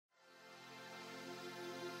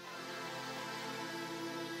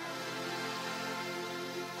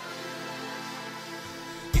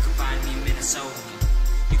can find me in Minnesota.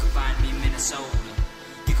 You can find me in Minnesota.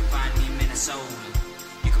 You can find me in Minnesota.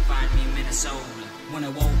 You can find me in Minnesota. When I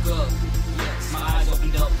woke up, yes, my eyes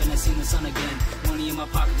opened up and I seen the sun again. Money in my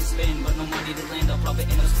pocket to spend, but no money to lend. I'll probably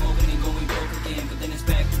end up smoking and going broke again. But then it's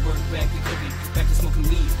back to work, back to cooking, back to smoking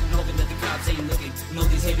weed, and hoping that the cops ain't looking. Know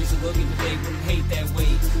these haters are looking, but they wouldn't hate that way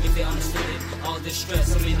if they understood it. All this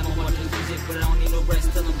stress, I mean, I'm about to lose it, but I don't need no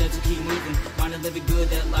rest. Tell them that to keep moving. Mind to live it good,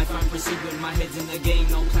 that life I'm pursuing. My head's in the game,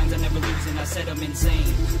 no plans, I never losing. I said I'm insane,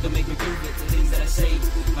 don't make me prove it. The things that I say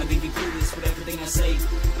might leave you clueless with everything I say.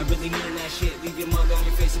 I really mean that shit. Leave your mug on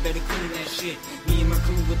your face, you better clean that shit. Me and my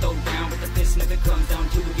crew will throw down with the fist, and if it comes down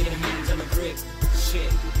to it, get your hands on the grip.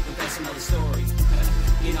 Shit, but that's another story.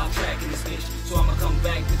 Getting off track in this bitch, so I'ma come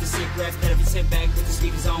back with the sick rap that I've sit back with the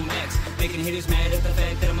speakers on max, making hitters mad at the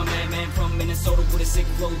fact that I'm a madman from Minnesota with a sick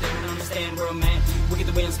flow. They don't understand where I'm at. Look at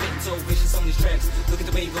the way I'm spitting, so vicious on these tracks. Look at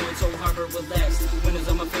the way you're going so hard, but relax. Windows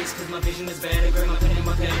on my face, cause my vision is bad. I grab my pen and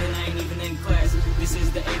my pad, and I ain't even in class. This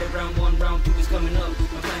is the 8 of round 1, round 2 is coming up.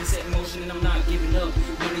 My plan set in motion, and I'm not giving up.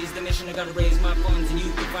 Money is the mission, I gotta raise my funds, and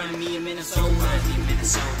you can find me in Minnesota. You can find me in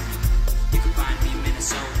Minnesota. You can find me in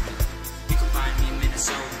Minnesota. You can find me in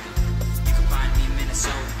Minnesota. You can find me in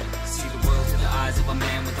Minnesota. See the world through the eyes of a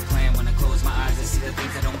man with a plan. When I close my eyes, I see the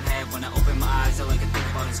things I don't have. When I open my eyes, all I can think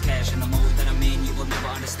about is cash. And the mode that I'm in, you will never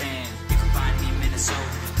understand. You can find me in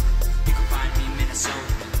Minnesota. You can find me in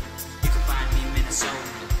Minnesota. You can find me in Minnesota.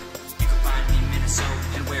 You can find me in Minnesota.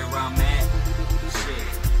 And where I'm at, shit,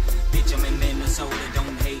 bitch, I'm in Minnesota,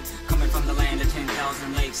 don't hate. Coming from the land of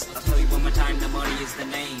 10,000 lakes. I'll tell you one more time, the money is the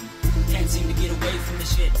name. Can't seem to get away from the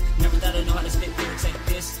shit. Never thought I'd know how to spit lyrics like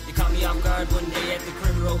this. It caught me off guard one day at the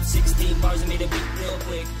crib. Wrote 16 bars and made a beat real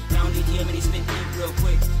quick. Found EDM and he spit deep real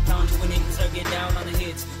quick. Found to an ink and start get down on the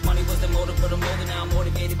hits. Money was the motive, but I'm older now.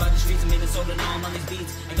 Motivated by the streets of Minnesota, now I'm on these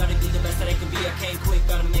beats. I gotta be the best that I can be, I can't quit.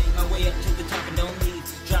 Gotta make my way up to the top and don't leave.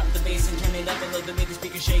 Drop the bass and turn it up a little bit, make the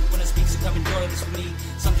speaker shake. When I speak, so come enjoy this for me.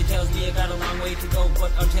 Something tells me I got a long way to go,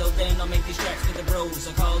 but until then I'll make these tracks for the bros.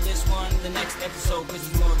 I call this one the next episode, cause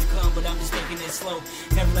there's more to come, but I'm just taking it slow.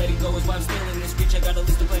 Never let it go is why I'm still in this bitch. I got a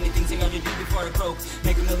list of plenty things I gotta do before I croak.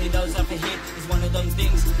 Make $1 million off a hit is one of them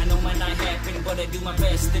things I know might not happen, but I do my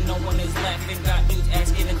best and no one is laughing. Got dudes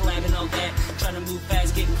asking and collab and all that, trying to move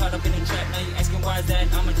fast, getting caught up in a trap. Now you asking why is that?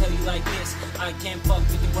 I'ma tell you like this: I can't fuck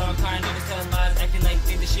with the wrong kind. Always telling lies, acting like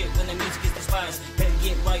they the shit when the music is despised. Better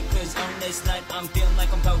get right, cause on this night I'm feeling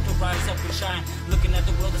like I'm about to rise up and shine. Looking at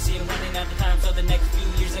the world to see I'm running out of time, so the next few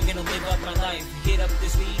years I'm gonna live up my life. Hit up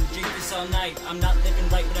this weed, drink this all night. I'm not living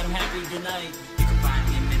right, but I'm happy tonight. You can find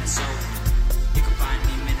me in Minnesota. You can find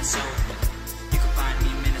me in Minnesota. You can find me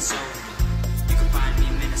in Minnesota. You can find me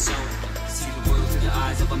in Minnesota. See the world through the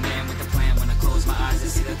eyes of a man with a plan. When I close my eyes, I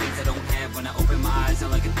see the things I don't have. When I open my eyes,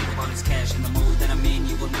 all I can think about is cash. And the mode that I'm in,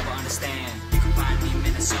 you will never understand. You can find me in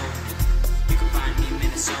Minnesota. You can find me in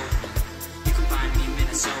Minnesota. You can find me in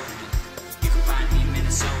Minnesota. You can find me in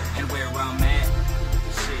Minnesota. And where I'm at,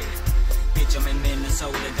 shit, bitch, I'm in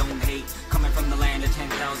Minnesota, don't hate. Coming from the land of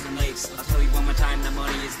 10,000 lakes. I'll tell you one more time, the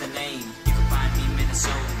money is the name. You can find me in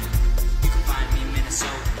Minnesota. You can find me in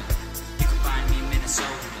Minnesota. You can find me in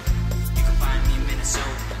Minnesota. You can find me in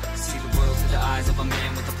Minnesota. See the world through the eyes of a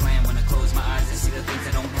man with a plan. When I close my eyes, I see the things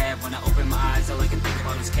I don't have. When I open my eyes, all I can think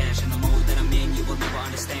about is cash. And the mode that I'm in, you will never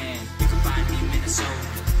understand. You can find me in Minnesota.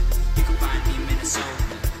 You can find me in Minnesota.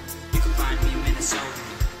 You can find me in Minnesota.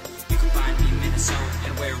 You can find me in Minnesota.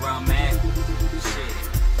 And where I'm at, shit,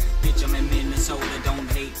 bitch, I'm in Minnesota, don't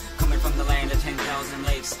hate. Coming from the land of 10,000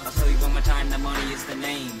 lakes. I'll tell you one more time, the money is the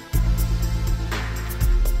name.